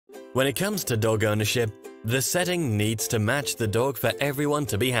When it comes to dog ownership, the setting needs to match the dog for everyone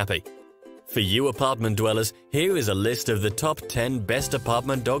to be happy. For you apartment dwellers, here is a list of the top 10 best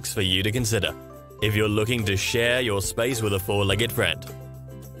apartment dogs for you to consider if you're looking to share your space with a four-legged friend.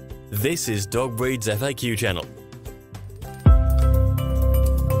 This is Dog Breeds FAQ channel.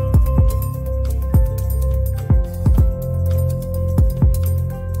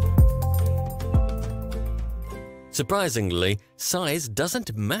 Surprisingly, size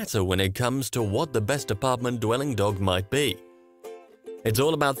doesn't matter when it comes to what the best apartment dwelling dog might be. It's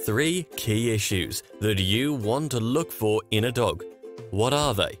all about 3 key issues that you want to look for in a dog. What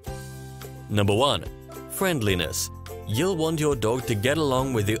are they? Number 1. Friendliness. You'll want your dog to get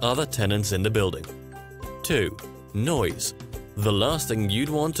along with the other tenants in the building. 2. Noise. The last thing you'd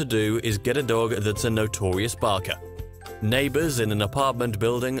want to do is get a dog that's a notorious barker. Neighbors in an apartment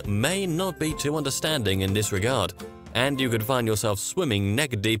building may not be too understanding in this regard, and you could find yourself swimming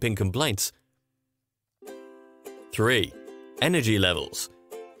neck-deep in complaints. 3. Energy levels.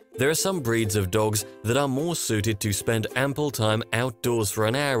 There are some breeds of dogs that are more suited to spend ample time outdoors for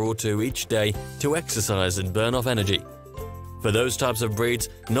an hour or two each day to exercise and burn off energy. For those types of breeds,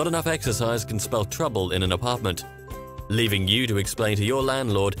 not enough exercise can spell trouble in an apartment, leaving you to explain to your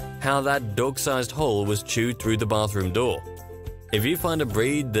landlord how that dog-sized hole was chewed through the bathroom door. If you find a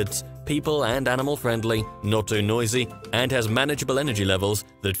breed that's people and animal friendly, not too noisy, and has manageable energy levels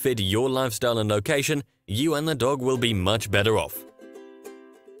that fit your lifestyle and location, you and the dog will be much better off.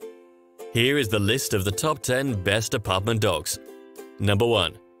 Here is the list of the top 10 best apartment dogs. Number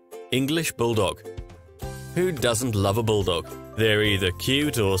 1. English Bulldog. Who doesn't love a bulldog? They're either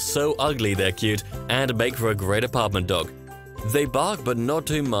cute or so ugly they're cute and make for a great apartment dog. They bark but not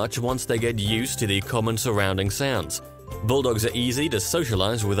too much once they get used to the common surrounding sounds. Bulldogs are easy to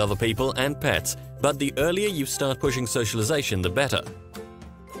socialize with other people and pets, but the earlier you start pushing socialization, the better.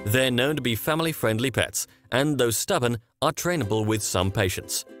 They're known to be family-friendly pets, and though stubborn, are trainable with some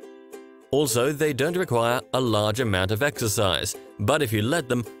patience. Also, they don't require a large amount of exercise, but if you let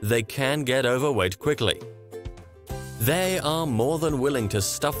them, they can get overweight quickly. They are more than willing to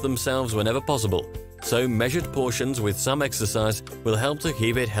stuff themselves whenever possible, so measured portions with some exercise will help to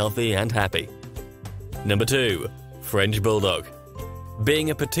keep it healthy and happy. Number 2. French Bulldog. Being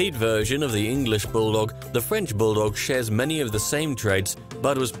a petite version of the English Bulldog, the French Bulldog shares many of the same traits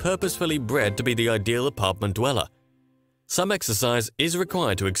but was purposefully bred to be the ideal apartment dweller. Some exercise is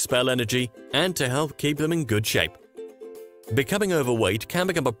required to expel energy and to help keep them in good shape. Becoming overweight can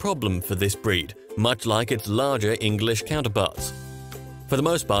become a problem for this breed, much like its larger English counterparts. For the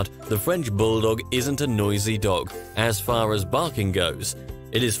most part, the French Bulldog isn't a noisy dog as far as barking goes.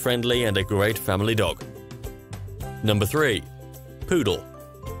 It is friendly and a great family dog. Number 3. Poodle.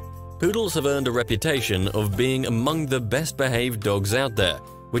 Poodles have earned a reputation of being among the best behaved dogs out there,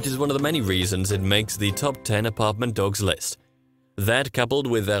 which is one of the many reasons it makes the top 10 apartment dogs list. That, coupled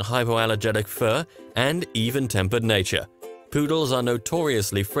with their hypoallergenic fur and even-tempered nature, poodles are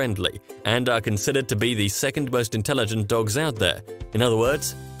notoriously friendly and are considered to be the second most intelligent dogs out there. In other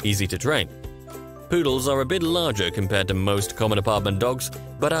words, easy to train. Poodles are a bit larger compared to most common apartment dogs,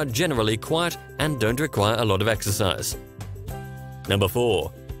 but are generally quiet and don't require a lot of exercise. Number 4.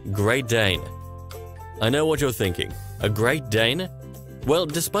 Great Dane. I know what you're thinking. A Great Dane? Well,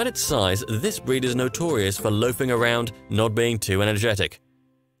 despite its size, this breed is notorious for loafing around, not being too energetic.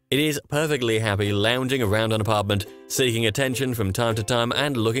 It is perfectly happy lounging around an apartment, seeking attention from time to time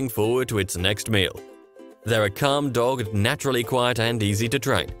and looking forward to its next meal. They're a calm dog, naturally quiet and easy to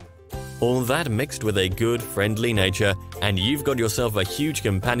train. All that mixed with a good, friendly nature, and you've got yourself a huge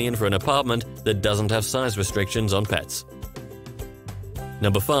companion for an apartment that doesn't have size restrictions on pets.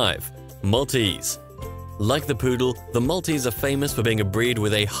 Number 5. Maltese. Like the poodle, the Maltese are famous for being a breed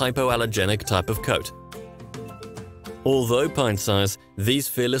with a hypoallergenic type of coat. Although pint-sized, these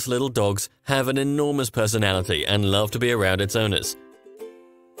fearless little dogs have an enormous personality and love to be around its owners.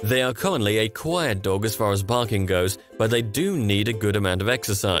 They are commonly a quiet dog as far as barking goes, but they do need a good amount of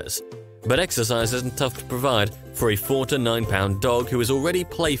exercise. But exercise isn't tough to provide for a 4 to 9 pound dog who is already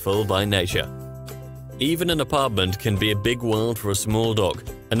playful by nature. Even an apartment can be a big world for a small dog,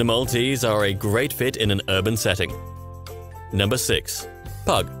 and the Maltese are a great fit in an urban setting. Number 6.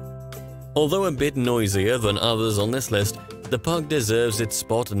 Pug. Although a bit noisier than others on this list, the pug deserves its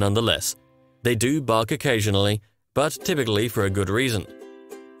spot nonetheless. They do bark occasionally, but typically for a good reason.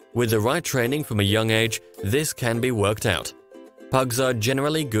 With the right training from a young age, this can be worked out. Pugs are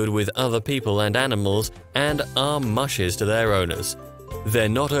generally good with other people and animals and are mushes to their owners. They're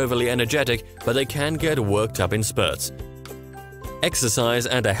not overly energetic, but they can get worked up in spurts. Exercise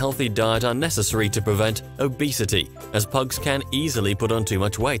and a healthy diet are necessary to prevent obesity, as pugs can easily put on too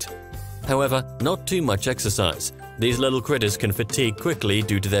much weight. However, not too much exercise. These little critters can fatigue quickly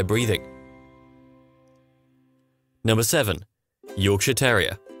due to their breathing. Number 7. Yorkshire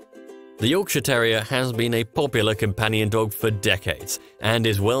Terrier. The Yorkshire Terrier has been a popular companion dog for decades and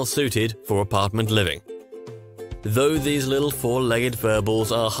is well suited for apartment living. Though these little four-legged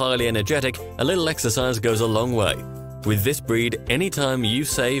furballs are highly energetic, a little exercise goes a long way. With this breed, any time you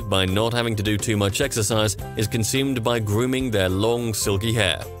save by not having to do too much exercise is consumed by grooming their long, silky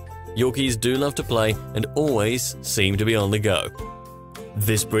hair. Yorkies do love to play and always seem to be on the go.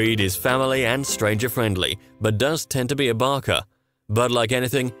 This breed is family and stranger-friendly, but does tend to be a barker. But like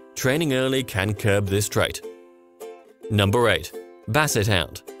anything, training early can curb this trait. Number 8. Basset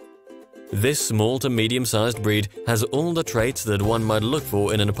Hound. This small to medium-sized breed has all the traits that one might look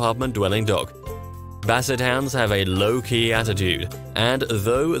for in an apartment-dwelling dog. Basset Hounds have a low-key attitude, and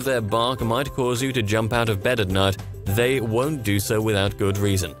though their bark might cause you to jump out of bed at night, they won't do so without good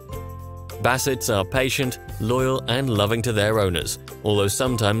reason. Bassets are patient, loyal, and loving to their owners, although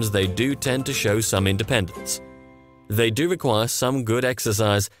sometimes they do tend to show some independence. They do require some good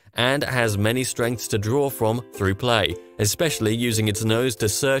exercise and has many strengths to draw from through play, especially using its nose to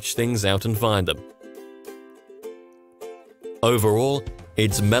search things out and find them. Overall,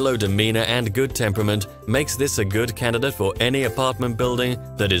 its mellow demeanor and good temperament makes this a good candidate for any apartment building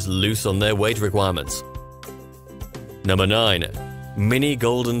that is loose on their weight requirements. Number 9. Mini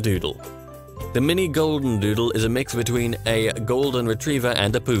Golden Doodle. The Mini Golden Doodle is a mix between a Golden Retriever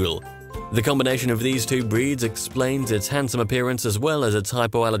and a Poodle. The combination of these two breeds explains its handsome appearance as well as its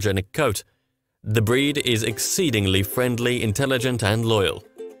hypoallergenic coat. The breed is exceedingly friendly, intelligent, and loyal.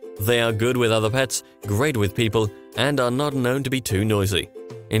 They are good with other pets, great with people, and are not known to be too noisy.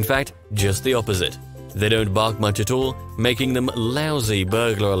 In fact, just the opposite. They don't bark much at all, making them lousy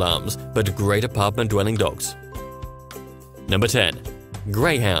burglar alarms, but great apartment-dwelling dogs. Number 10.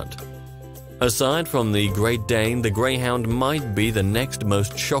 Greyhound. Aside from the Great Dane, the Greyhound might be the next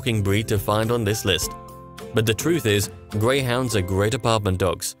most shocking breed to find on this list. But the truth is, Greyhounds are great apartment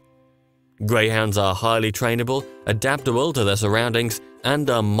dogs. Greyhounds are highly trainable, adaptable to their surroundings, and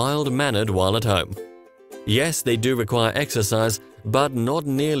are mild-mannered while at home. Yes, they do require exercise, but not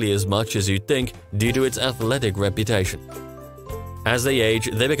nearly as much as you'd think due to its athletic reputation. As they age,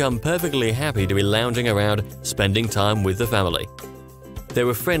 they become perfectly happy to be lounging around, spending time with the family. They're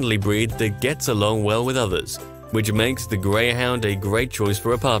a friendly breed that gets along well with others, which makes the Greyhound a great choice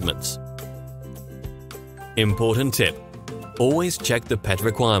for apartments. Important tip: always check the pet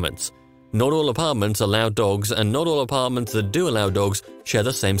requirements. Not all apartments allow dogs, and not all apartments that do allow dogs share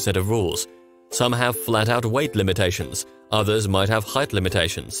the same set of rules. Some have flat-out weight limitations, others might have height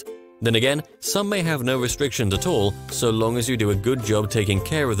limitations. Then again, some may have no restrictions at all so long as you do a good job taking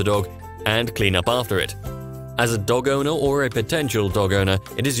care of the dog and clean up after it. As a dog owner or a potential dog owner,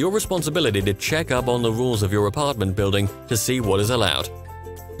 it is your responsibility to check up on the rules of your apartment building to see what is allowed.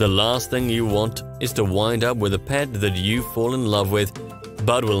 The last thing you want is to wind up with a pet that you fall in love with,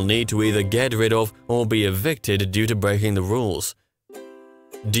 but will need to either get rid of or be evicted due to breaking the rules.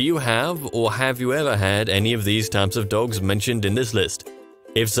 Do you have or have you ever had any of these types of dogs mentioned in this list?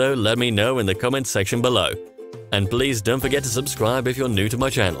 If so, let me know in the comments section below. And please don't forget to subscribe if you're new to my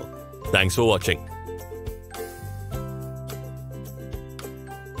channel. Thanks for watching.